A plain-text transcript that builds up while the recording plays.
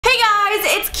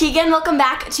it's Keegan. Welcome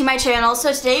back to my channel.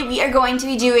 So today we are going to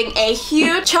be doing a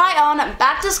huge try on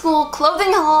back to school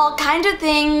clothing haul kind of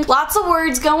thing. Lots of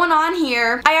words going on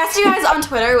here. I asked you guys on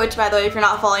Twitter, which by the way, if you're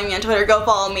not following me on Twitter, go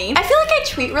follow me. I feel like I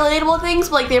tweet relatable things,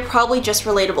 but like they're probably just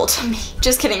relatable to me.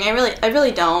 Just kidding. I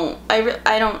really don't.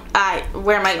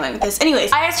 Where am I going with this?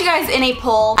 Anyways, I asked you guys in a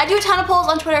poll. I do a ton of polls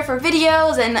on Twitter for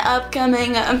videos and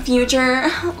upcoming future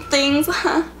things.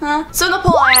 So in the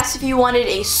poll I asked if you wanted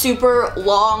a super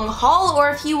long haul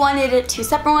or if you wanted two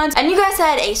separate ones, and you guys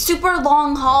said a super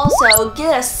long haul, so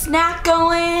get a snack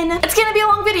going. It's gonna be a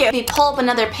long video. If you pull up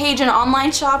another page in an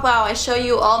online shop, wow, I show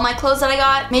you all my clothes that I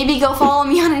got. Maybe go follow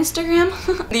me on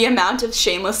Instagram. The amount of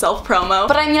shameless self-promo.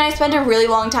 But I mean, I spent a really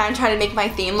long time trying to make my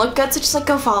theme look good, so just like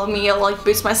go follow me. It'll like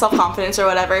boost my self-confidence or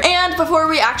whatever. And before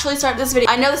we actually start this video,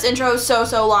 I know this intro is so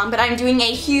long, but I'm doing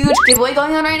a huge giveaway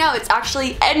going on right now. It's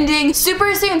actually ending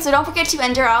super soon, so don't forget to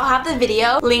enter. I'll have the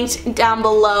video linked down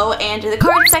below and in the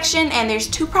card section, and there's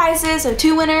two prizes, so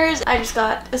two winners. I just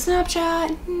got a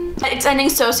Snapchat. It's ending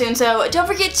so soon, so don't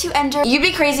forget to enter. You'd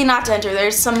be crazy not to enter.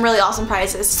 There's some really awesome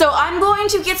prizes. So I'm going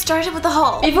to get started with the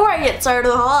haul. Before I get started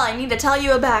with the haul, I need to tell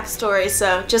you a backstory,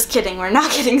 so just kidding, we're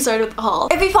not getting started with the haul.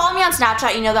 If you follow me on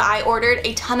Snapchat, you know that I ordered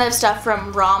a ton of stuff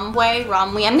from RomWe.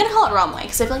 I'm gonna call it RomWe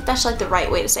because I feel like that's like the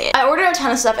right way to say it. I ordered a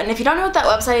ton of stuff, and if you don't know what that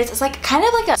website is, it's like kind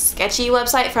of like a sketchy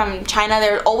website from China.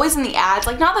 They're always in the ads,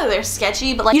 like not that they're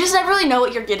sketchy, but like you just never really know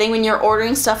what you're getting when you're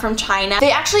ordering stuff from China.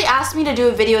 They actually asked me to do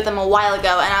a video with them a while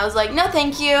ago, and I was like, no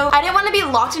thank you. I didn't want to be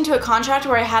locked into a contract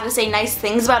where I had to say nice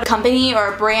things about a company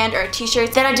or a brand or a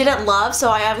t-shirt that I didn't love, so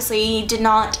I obviously did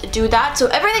not do that. So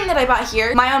everything that I bought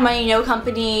here, my own money, no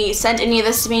company sent any of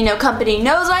this to me, no company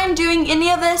knows I'm doing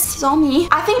any of this, it's all me.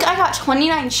 I think I got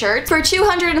 29 shirts for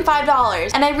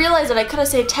 $205, and I realized that I could have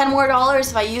saved $10 more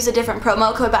if I used a different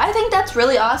promo code, but I think that's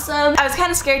really awesome. I was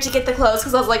kind of scared to get the clothes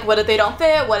because I was like, what if they don't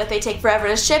fit? What if they take forever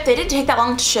to ship? They didn't take that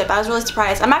long to ship. I was really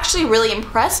surprised. I'm actually really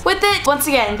impressed with it. Once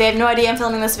again, they have no idea I'm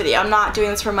filming this video. I'm not doing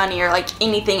this for money or like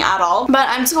anything at all, but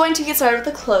I'm just going to get started with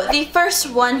the clothes. The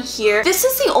first one here, this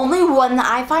is the only one that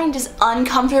I find is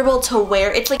uncomfortable to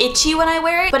wear. It's like itchy when I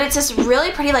wear it, but it's this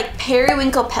really pretty like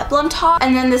periwinkle peplum top,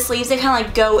 and then the sleeves, they kind of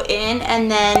like go in, and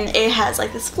then it has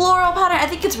like this floral pattern. I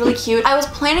think it's really cute. I was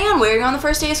planning on wearing it on the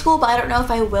first day of school, but I don't know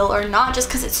if I will or not, just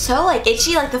because it's so like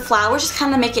itchy. Like the flowers just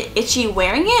kind of make it itchy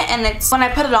wearing it, and it's when I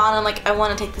put it on, I'm like, I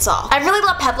want to take this off. I really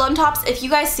love peplum tops. If you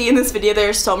guys see in this video,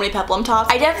 there's so many peplum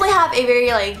tops. I definitely have a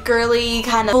very like girly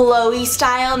kind of flowy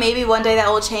style. Maybe one day that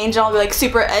will change and I'll be like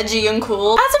super edgy and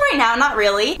cool. As of right now, not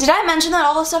really. Did I mention that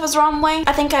all this stuff is RomWe?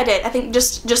 I think I did. I think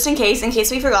just in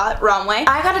case we forgot, RomWe.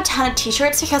 I got a ton of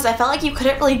t-shirts because I felt like you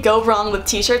couldn't really go wrong with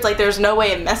t-shirts. Like there's no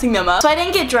way of messing them up. So I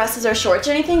didn't get dresses or shorts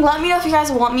or anything. Let me know if you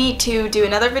guys want me to do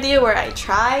another video where I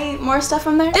try more stuff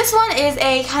from there. This one is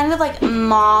a kind of like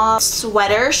mauve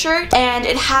sweater shirt, and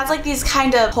it has like these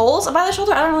kind of holes by the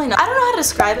shoulder. I don't really know. I don't know how to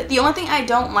describe it. The only thing I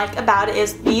don't like about it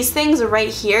is these things right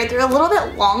here. They're a little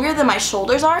bit longer than my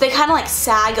shoulders are. They kind of like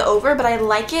sag over, but I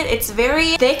like it. It's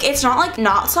very thick. It's not like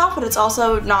not soft, but it's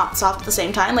also not soft at the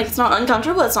same time. Like it's not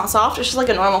uncomfortable, it's not soft. It's just like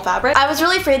a normal fabric. I was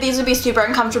really afraid these would be super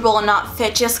uncomfortable and not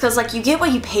fit, just because like you get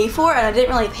what you pay for, and I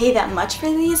didn't really pay that much for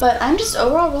these, but I'm just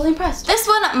overall really impressed. This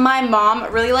one my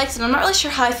mom really likes, and I'm not really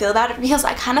sure how I feel about it because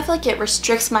I kind of feel like it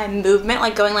restricts my movement,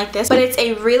 like going like this, but it's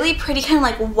a really pretty kind of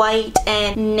like white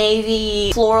and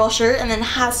navy floral shirt, and then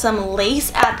has some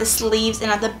lace at the sleeves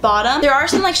and at the bottom. There are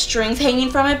some like strings hanging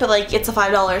from it, but like it's a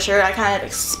 $5 shirt. I kind of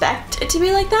expect it to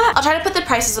be like that. I'll try to put the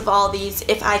prices of all of these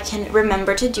if I can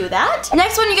remember to do that.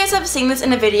 Next one, you guys have seen this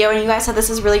in a video, and you guys said this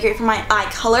is really great for my eye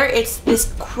color. It's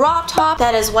this crop top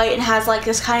that is white and has like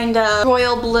this kind of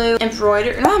royal blue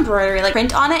embroidery, like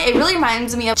print on it. It really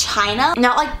reminds me of China,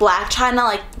 not like black China,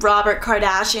 like Robert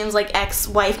Kardashian's like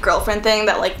ex-wife girlfriend thing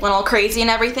that like went all crazy and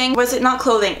everything. Was it not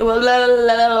clothing?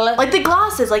 Like the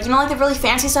glasses, like you know, like the really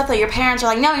fancy stuff that your parents are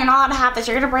like, no, you're not allowed to have this,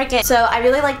 you're gonna break it. So I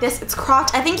really like this. It's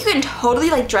cropped. I think you can totally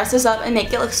like dress this up and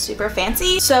make it look super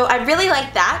fancy. So I really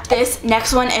like that. This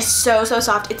next one is so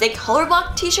soft. It's a color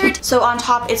block t-shirt. So on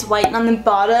top it's white, and on the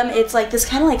bottom it's like this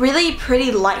kind of like really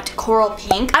pretty light coral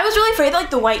pink. I was really afraid that like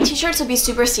the white t-shirts would be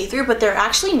super see-through, but they're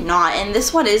actually not. And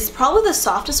this one is probably the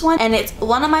softest one, and it's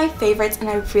one of my favorites, and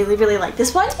I really like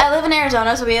this one. I live in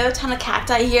Arizona, so we have a ton of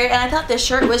cacti here, and I thought this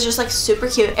shirt was just like super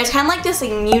cute. It's kind of like this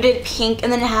like muted pink,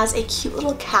 and then it has a cute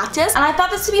little cactus, and I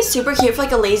thought this would be super cute for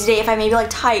like a lazy day if I maybe like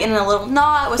tie it in a little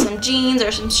knot with some jeans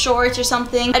or some shorts or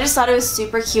something. I just thought it was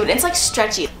super cute. It's like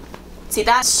stretchy. See,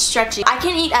 that's stretchy. I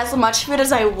can eat as much food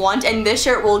as I want, and this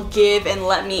shirt will give and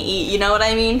let me eat, you know what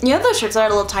I mean? You know those shirts that are a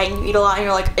little tight and you eat a lot and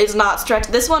you're like, it's not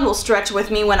stretched. This one will stretch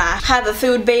with me when I have the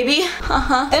food, baby.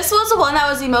 This was the one that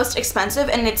was the most expensive,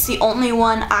 and it's the only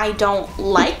one I don't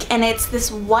like, and it's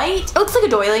this white, it looks like a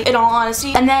doily in all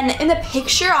honesty, and then in the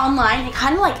picture online it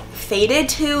kind of like faded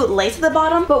to lace at the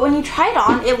bottom, but when you try it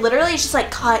on, it literally just like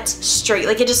cuts straight,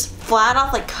 like it just flat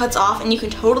off, like cuts off, and you can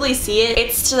totally see it.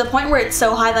 It's to the point where it's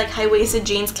so high like high-waisted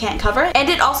jeans can't cover it, and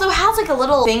it also has like a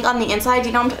little thing on the inside. Do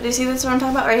you see this what I'm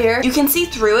talking about right here? You can see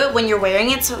through it when you're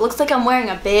wearing it, so it looks like I'm wearing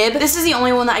a bib. This is the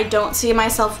only one that I don't see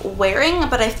myself wearing,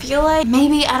 but I feel like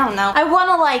maybe, I don't know, I want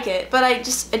to like it, but I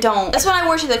don't. This one I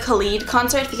wore to the Khalid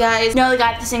concert. If you guys know the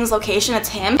guy that sings Location, it's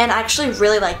him, and I actually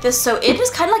really like this. So it is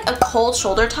kind of like a cold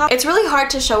shoulder top. It's really hard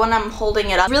to show when I'm holding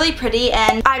it up. Really pretty,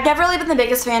 and I've never really been the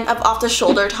biggest fan of off the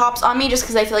shoulder tops on me just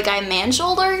because I feel like I have man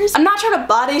shoulders. I'm not trying to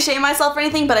body shame myself or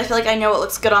anything, but I feel like I know what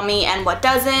looks good on me and what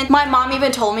doesn't. My mom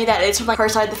even told me that it's from like her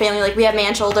side of the family, like we have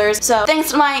man shoulders. So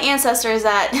thanks to my ancestors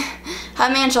that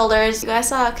have man shoulders, you guys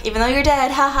suck, even though you're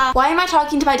dead, haha. Why am I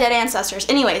talking to my dead ancestors?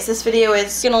 Anyways, this video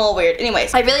is getting a little weird.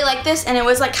 Anyways, I really like this, and it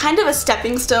was like kind of a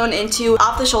stepping stone into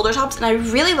off the shoulder tops, and I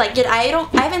really liked it. I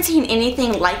haven't seen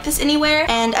anything like this anywhere,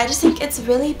 and I just think it's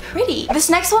really pretty. This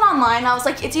next one online, I was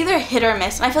like, it's either hit or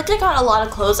miss, and I feel like I got a lot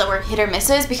of clothes that were hit or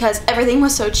misses because everything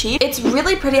was so cheap. It's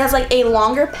really pretty. It has like a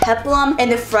longer peplum in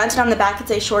the front, and on the back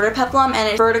it's a shorter peplum, and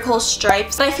it's vertical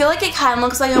stripes, but I feel like it kind of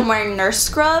looks like I'm wearing nurse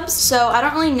scrubs, so I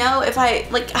don't really know if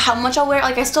like how much I'll wear it.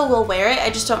 Like I still will wear it, I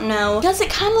just don't know because it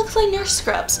kind of looks like nurse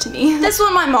scrubs to me. This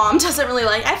one my mom doesn't really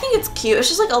like. I think it's cute. It's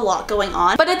just like a lot going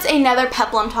on, but it's another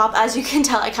peplum top. As you can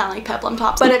tell, I kind of like peplum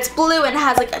tops, but it's blue and it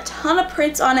has like a ton of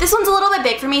prints on it. This one's a little bit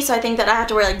big for me, so I think that I have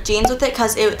to wear like jeans with it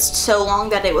because it's so long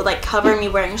that it would like cover me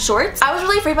wearing shorts. I was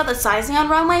really afraid about the sizing on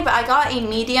RomWe, but I got a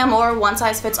medium or one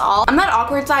size fits all. I'm that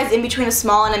awkward size in between a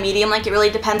small and a medium, like it really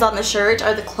depends on the shirt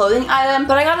or the clothing item,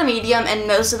 but I got a medium and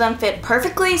most of them fit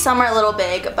perfectly. Some are a little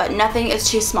big, but nothing is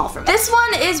too small for me. This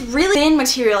one is really thin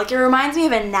material, like it reminds me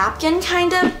of a napkin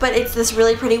kind of, but it's this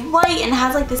really pretty white and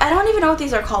has like this, I don't even know what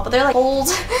these are called, but they're like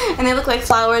holes and they look like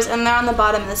flowers, and they're on the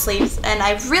bottom of the sleeves, and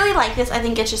I really like this. I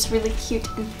think it's just really cute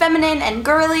and feminine and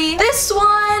girly. This one,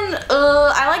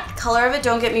 I like the color of it,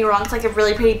 don't get me wrong, it's like a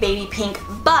really pretty baby pink,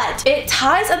 but it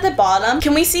ties at the bottom.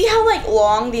 Can we see how like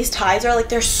long these ties are? Like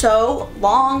they're so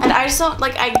long, and I just don't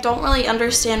like, I don't really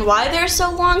understand why they're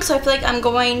so long, so I feel like I'm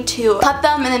going to cut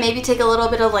them and then maybe take a little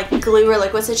bit of like glue or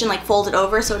liquid stitch and like fold it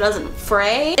over so it doesn't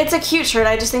fray. It's a cute shirt.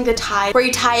 I just think the tie where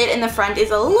you tie it in the front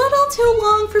is a little too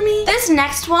long for me. This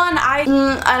next one, I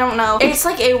don't know. It's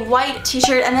like a white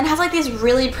t-shirt and then has like these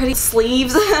really pretty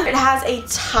sleeves. It has a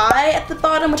tie at the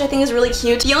bottom, which I think is really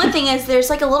cute. The only thing is there's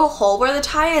like a little hole where the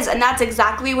tie is, and that's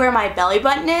exactly where my belly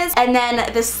button is. And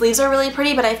then the sleeves are really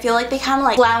pretty, but I feel like they kind of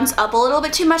like flounce up a little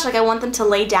bit too much. Like I want them to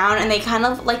lay down, and they kind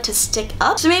of like to stick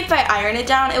up. So maybe if I iron it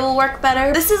down, it will work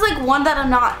better. This is like one that I'm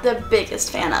not the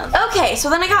biggest fan of. Okay, so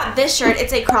then I got this shirt.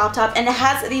 It's a crop top, and it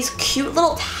has these cute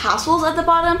little tassels at the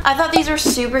bottom. I thought these were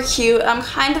super cute. I'm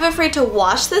kind of afraid to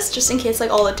wash this just in case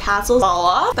like all the tassels fall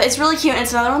off, but it's really cute, and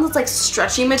it's another one that's like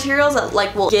stretchy materials that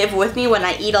like will give with me when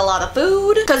I eat a lot of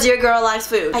food, because your girl likes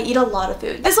food. I eat a lot of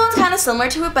food. This one's kind of similar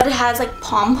to it, but it has like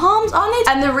pom-poms on it,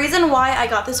 and the reason why I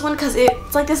got this one because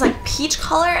it's like this like peach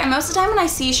color, and most of the time when I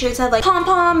see shirts that have like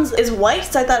pom-poms is white,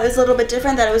 so I thought it was a little bit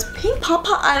different that it was pink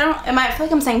pom-pom. I feel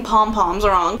like I'm saying pom-poms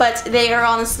wrong, but they are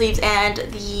on the sleeves and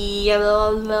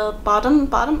the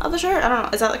bottom of the shirt. I don't know,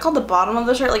 is that called the bottom of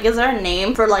the shirt? Like, is there a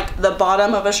name for like the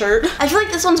bottom of a shirt? I feel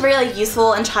like this one's very like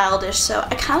youthful and childish, so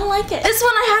I kind of like it. This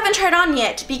one I haven't tried on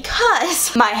yet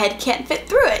because my head can't fit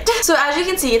through it. So as you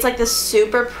can see, it's like this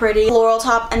super pretty floral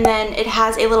top, and then it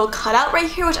has a little cutout right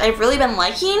here, which I've really been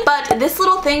liking, but this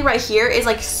little thing right here is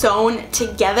like sewn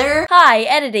together. Hi,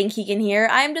 editing Keegan here.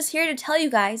 I'm just here to tell you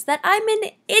guys that I'm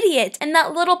an idiot, and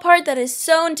that little part that is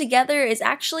sewn together is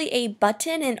actually a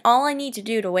button, and all I need to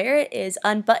do to wear it is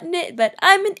unbutton it, but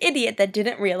I'm an idiot that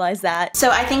didn't realize that. So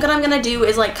I think what I'm gonna do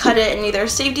is like cut it and either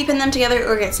safety pin them together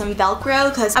or get some Velcro,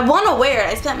 because I want to wear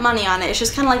it. I spent money on it. It's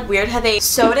just kind of like weird how they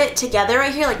sewed it together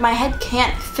right here. Like my head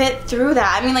can't fit through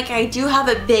that. I mean, like I do have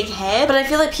a big head, but I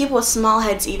feel like people with small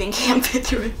heads even can't fit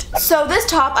through it. So this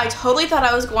top, I totally thought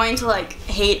I was going to like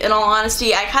hate, in all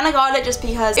honesty. I kind of got it just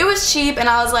because it was cheap and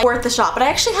I was like, worth the shop, but I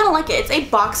actually kind of like it. It's a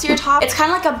boxier top. It's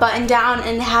kind of like a button down,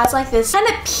 and it has like this kind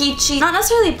of peachy, not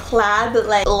necessarily plaid, but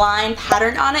like line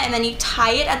pattern on it, and then you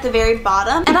tie it at the very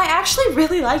bottom, and I actually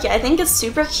really like it. I think it's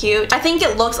super cute. I think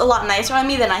it looks a lot nicer on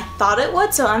me than I thought it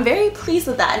would, so I'm very pleased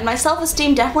with that, and my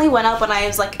self-esteem definitely went up when I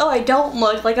was like, oh, I don't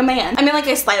look like a man. I mean, like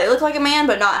I slightly look like like a man,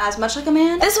 but not as much like a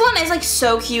man. This one is like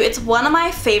so cute. It's one of my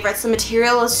favorites. The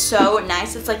material is so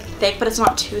nice. It's like thick, but it's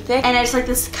not too thick. And it's like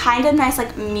this kind of nice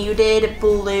like muted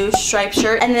blue striped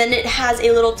shirt. And then it has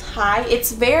a little tie.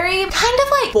 It's very kind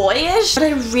of like boyish, but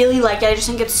I really like it. I just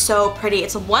think it's so pretty.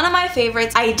 It's one of my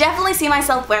favorites. I definitely see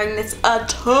myself wearing this a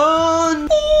ton.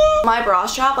 My bra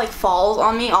strap like falls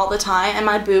on me all the time and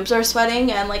my boobs are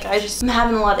sweating and like I'm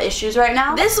having a lot of issues right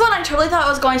now. This one I totally thought it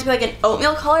was going to be like an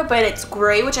oatmeal color, but it's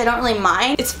gray, which I don't really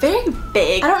mind. It's very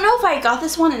big. I don't know if I got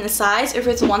this one in the size or if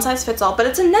it's one size fits all, but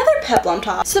it's another peplum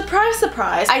top. Surprise,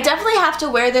 surprise. I definitely have to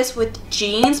wear this with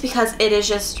jeans because it is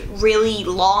just really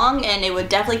long and it would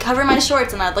definitely cover my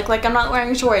shorts and I'd look like I'm not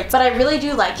wearing shorts. But I really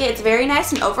do like it. It's very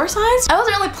nice and oversized. I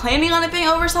wasn't really planning on it being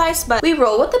oversized, but we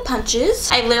roll with the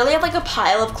punches. I literally have like a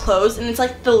pile of clothes and it's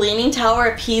like the Leaning Tower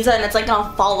of Pisa and it's like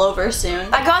gonna fall over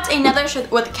soon. I got another shirt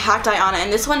with cacti on it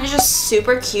and this one is just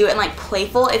super cute and like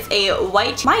playful. It's a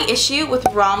white. My issue with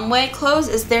RomWe clothes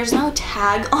is there's no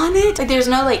tag on it. Like there's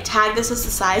no like tag, this is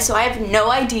the size, so I have no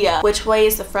idea which way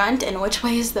is the front and which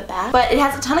way is the back. But it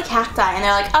has a ton of cacti and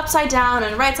they're like upside down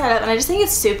and right side up and I just think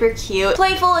it's super cute.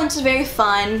 Playful and just very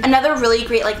fun. Another really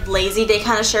great like lazy day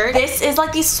kind of shirt. This is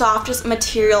like the softest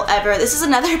material ever. This is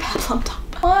another peplum top.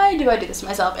 Why do I do this to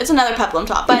myself? It's another peplum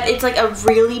top, but it's like a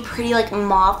really pretty like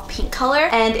mauve pink color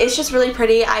and it's just really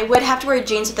pretty. I would have to wear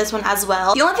jeans with this one as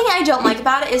well. The only thing I don't like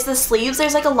about it is the sleeves.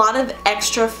 There's like a lot of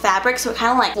extra fabric, so it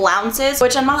kind of like flounces,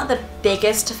 which I'm not the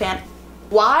biggest fan.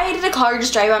 Why did a car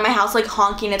just drive by my house like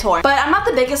honking its horn? But I'm not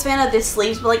the biggest fan of this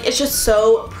sleeves, but like it's just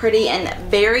so pretty and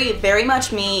very, very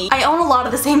much me. I own a lot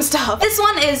of the same stuff. This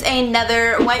one is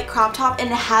another white crop top and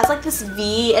it has like this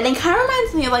V and it kind of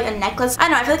reminds me of like a necklace. I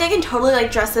don't know, I feel like I can totally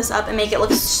like dress this up and make it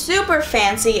look super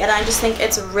fancy and I just think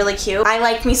it's really cute. I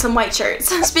like me some white shirts.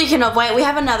 Speaking of white, we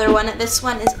have another one. This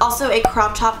one is also a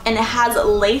crop top and it has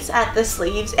lace at the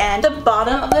sleeves and the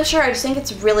bottom of the shirt. I just think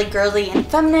it's really girly and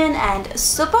feminine and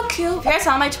super cute. If you guys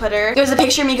saw my Twitter, there was a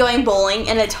picture of me going bowling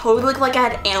and it totally looked like I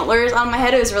had antlers on my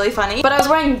head. It was really funny. But I was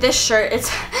wearing this shirt.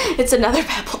 It's another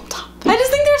peplum top. I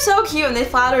just think they're so cute and they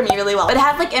flatter me really well. But it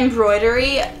has like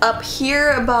embroidery up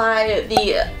here by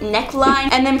the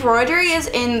neckline and the embroidery is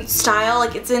in style,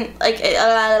 like it's in like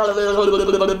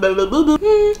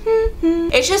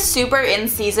it's just super in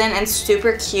season and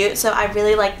super cute, so I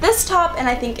really like this top and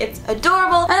I think it's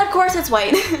adorable and of course it's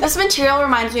white. This material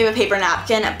reminds me of a paper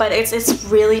napkin, but it's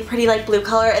really pretty like blue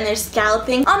color and there's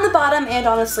scalloping on the bottom and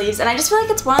on the sleeves and I just feel like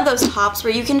it's one of those tops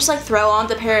where you can just like throw on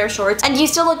the pair of shorts and you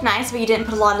still look nice but you didn't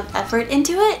put a lot of effort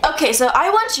into it. Okay, so I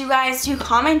want you guys to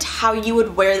comment how you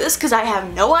would wear this because I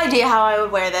have no idea how I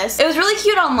would wear this. It was really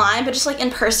cute online, but just like in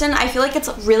person, I feel like it's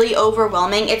really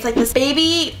overwhelming. It's like this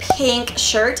baby pink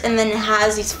shirt and then it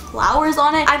has these flowers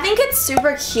on it. I think it's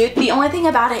super cute. The only thing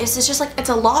about it is it's just like it's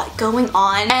a lot going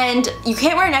on and you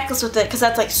can't wear a necklace with it because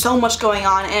that's like so much going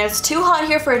on and it's too hot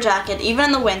here for a jacket even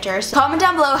in the winter. So comment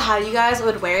down below how you guys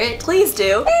would wear it. Please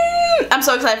do. I'm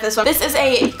so excited for this one. This is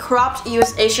a cropped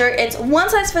USA shirt. It's one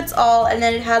size fits all and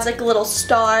then it has like a little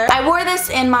star. I wore this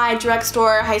in my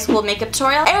drugstore high school makeup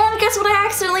tutorial and guess what I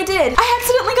accidentally did? I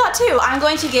accidentally got two. I'm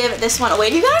going to give this one away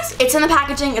to you guys. It's in the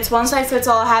packaging. It's one size fits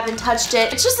all. I haven't touched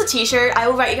it. It's just a t-shirt. I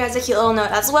will write you guys a cute little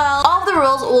note as well. All of the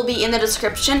rules will be in the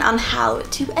description on how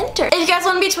to enter. If you guys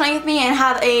want to be 20 with me and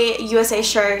have a USA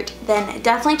shirt, then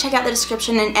definitely check out the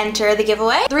description and enter the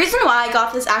giveaway. The reason why I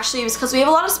got this actually was because we have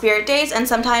a lot of spirit days and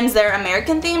sometimes they're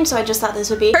American themed, so I just thought this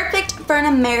would be perfect for an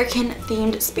American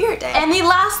themed spirit day. And the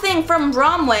last thing from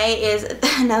RomWe is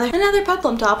another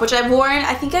peplum top, which I've worn.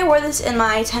 I think I wore this in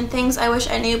my 10 things I wish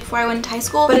I knew before I went to high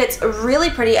school, but it's really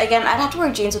pretty. Again, I'd have to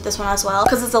wear jeans with this one as well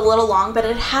because it's a little long, but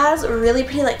it has really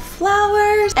pretty like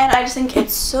flowers and I just think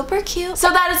it's super cute. So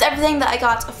that is everything that I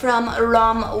got from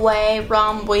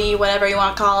RomWe, whatever you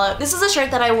want to call it. This is a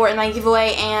shirt that I wore in my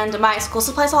giveaway and my school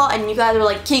supplies haul and you guys were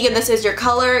like, Keegan, this is your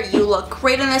color. You look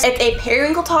great in this. It's a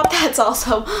periwinkle top that's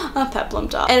also a peplum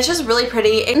top and it's just really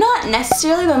pretty. It's not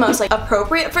necessarily the most like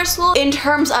appropriate for school in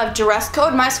terms of dress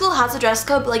code. My school has a dress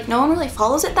code, but like no one really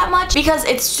follows it that much because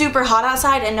it's super hot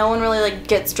outside and no one really like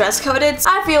gets dress coded. So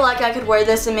I feel like I could wear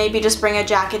this and maybe just bring a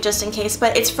jacket just in case,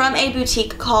 but it's from a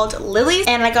boutique called Lily's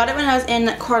and I got it when I was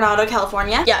in Coronado,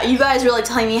 California. Yeah, you guys really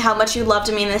telling me how much you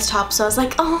loved me in this top, so I was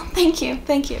like, oh, thank you,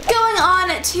 thank you. Going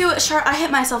on to I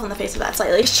hit myself in the face with that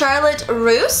slightly. Charlotte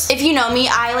Russe. If you know me,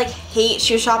 I like hate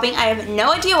shoe shopping. I have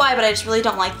no idea why, but but I just really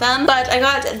don't like them. But I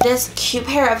got this cute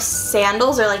pair of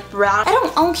sandals. They're like brown. I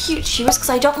don't own cute shoes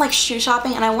because I don't like shoe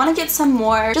shopping, and I want to get some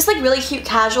more just like really cute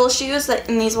casual shoes,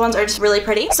 and these ones are just really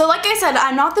pretty. So like I said,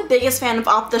 I'm not the biggest fan of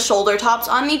off the shoulder tops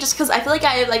on me just because I feel like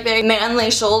I have like very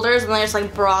manly shoulders and they're just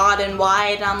like broad and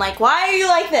wide, and I'm like, why are you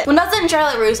like this? When I was in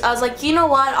Charlotte Russe, I was like, you know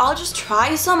what, I'll just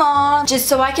try some on just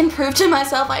so I can prove to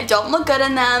myself I don't look good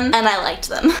in them, and I liked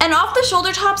them. And off the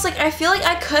shoulder tops, like I feel like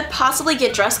I could possibly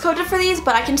get dress coded for these,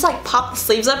 but I can just like pop the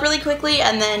sleeves up really quickly,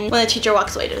 and then when the teacher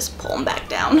walks away, just pull them back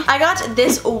down. I got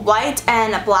this white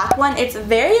and black one. It's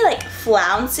very like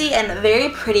flouncy and very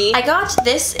pretty. I got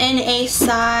this in a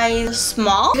size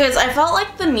small because I felt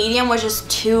like the medium was just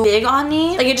too big on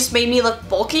me. Like it just made me look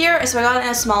bulkier, so I got it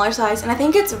in a smaller size, and I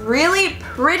think it's really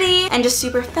pretty and just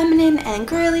super feminine and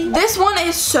girly. This one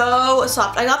is so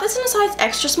soft. I got this in a size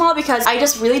extra small because I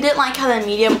just really didn't like how the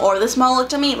medium or the small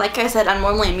looked on me. Like I said, I'm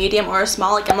normally a medium or a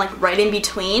small, like I'm like right in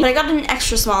between. But I got an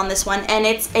extra small on this one, and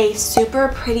it's a super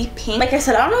pretty pink. Like I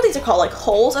said, I don't know what these are called, like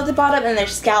holes at the bottom, and they're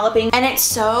scalloping, and it's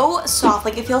so soft.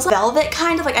 Like it feels like velvet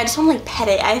kind of. Like I just want to like pet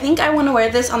it. I think I want to wear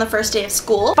this on the first day of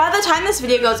school. By the time this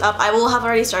video goes up, I will have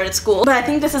already started school, but I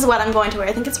think this is what I'm going to wear.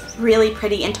 I think it's really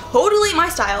pretty and totally my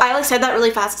style. I like said that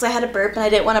really fast because I had a burp and I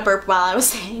didn't want to burp while I was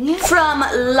saying it. From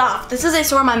Loft. This is a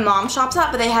store my mom shops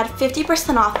at, but they had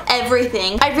 50% off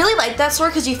everything. I really like that store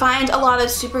because you find a lot of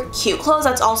super cute clothes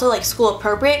that's also like school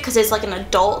appropriate because it's like an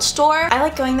adult store. I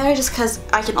like going there just because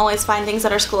I can always find things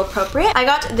that are school appropriate. I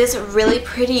got this really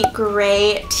pretty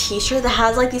gray t-shirt that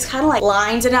has like these kind of like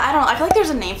lines in it. I don't know. I feel like there's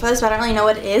a name for this, but I don't really know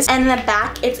what it is. And in the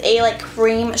back, it's a like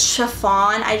cream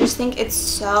chiffon. I just think it's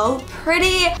so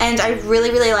pretty and I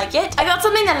really like it. I got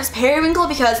something that is periwinkle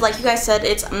because like you guys said,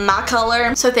 it's my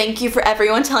color. So thank you for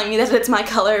everyone telling me that it's my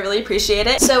color. I really appreciate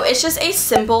it. So it's just a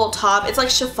simple top. It's like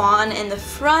chiffon in the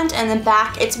front, and the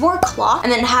back it's more cloth,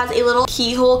 and then it has a little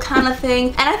keyhole kind of thing,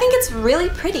 and I think it's really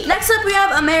pretty. Next up we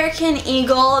have American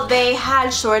Eagle. They had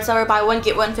shorts that were buy one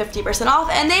get one 50% off,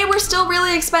 and they were still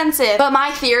really expensive. But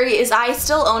my theory is I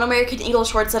still own American Eagle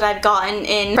shorts that I've gotten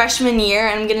in freshman year,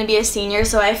 and I'm gonna be a senior,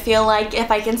 so I feel like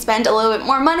if I can spend a little bit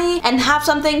more money and have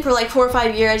something for like 4 or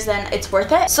 5 years, then it's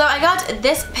worth it. So I got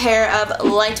this pair of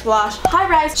light wash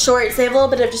high-rise shorts. They have a little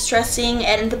bit of distressing,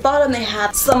 and at the bottom they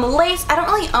have some lace. I don't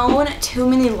really own too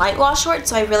many light wash shorts,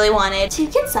 so I really wanted to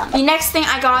get some. The next thing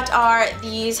I got are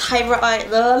these high-rise,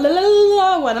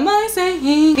 what am I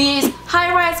saying? These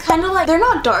high-rise kind of like, they're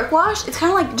not dark wash, it's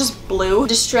kind of like just blue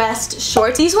distressed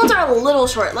shorts. These ones are a little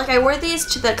short. Like I wore these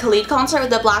to the Khalid concert with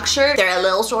the black shirt. They're a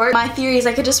little short. My theory is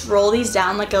I could just roll these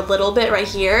down like a little bit right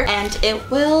here and it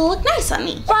will look nice on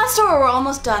me. Last store, we're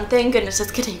almost done. Thank goodness,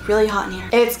 it's getting really hot in here.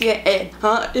 It's getting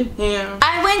hot in here.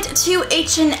 I went to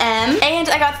H&M and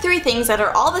I got 3 things that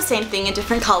are all the same thing in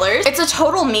different colors. It's a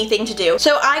total me thing to do.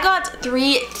 So I got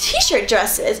 3 t-shirt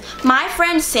dresses. My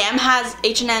friend Sam has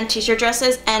H&M t-shirt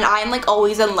dresses and I'm like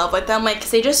always in love with them, like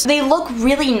cause they look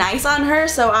really nice on her,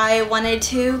 so I wanted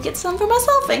to get some for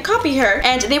myself and copy her.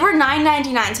 And they were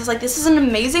 $9.99, so I was like, this is an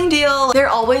amazing deal. They're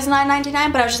always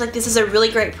 $9.99, but I was just like, this is a really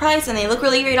great price and they look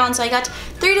really great on. So I got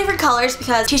 3 different colors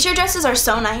because t-shirt dresses are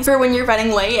so nice for when you're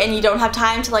running late and you don't have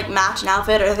time to like match an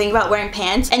outfit or think about wearing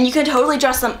pants, and you can totally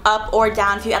dress them up or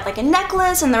down. If you add like a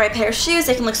necklace and the right pair of shoes,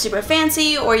 they can look super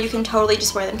fancy, or you can totally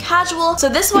just wear them casual. So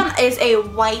this one is a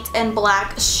white and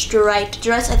black striped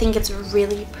dress. I think it's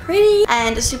really pretty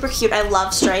and super cute. I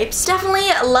love stripes. Definitely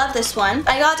love this one.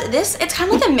 I got this. It's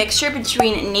kind of like a mixture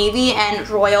between navy and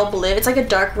royal blue. It's like a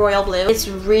dark royal blue. It's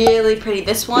really pretty.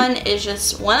 This one is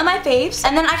just one of my faves.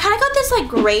 And then I kind of got this like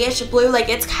grayish blue. Like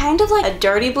it's kind of like a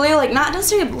dirty blue. Like not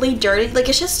necessarily dirty. Like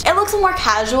it's just, it looks more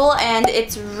casual and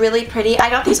it's really pretty. I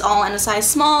got these all in a size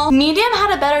small. Medium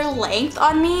had a better length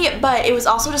on me, but it was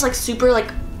also just like super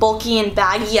like bulky and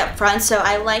baggy up front, so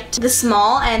I liked the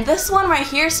small. And this one right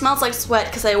here smells like sweat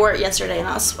because I wore it yesterday and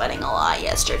I was sweating a lot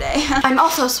yesterday. I'm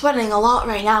also sweating a lot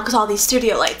right now because all these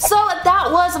studio lights. So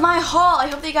that was my haul. I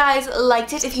hope you guys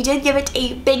liked it. If you did, give it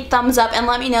a big thumbs up and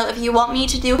let me know if you want me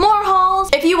to do more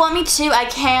hauls. If you want me to, I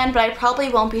can, but I probably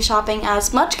won't be shopping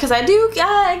as much because I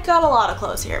got a lot of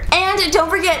clothes here. And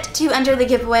don't forget to enter the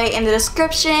giveaway in the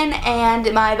description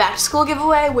and my back to school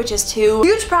giveaway, which is 2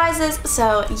 huge prizes.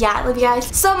 So yeah, I love you guys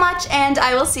so much, and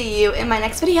I will see you in my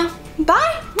next video.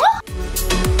 Bye!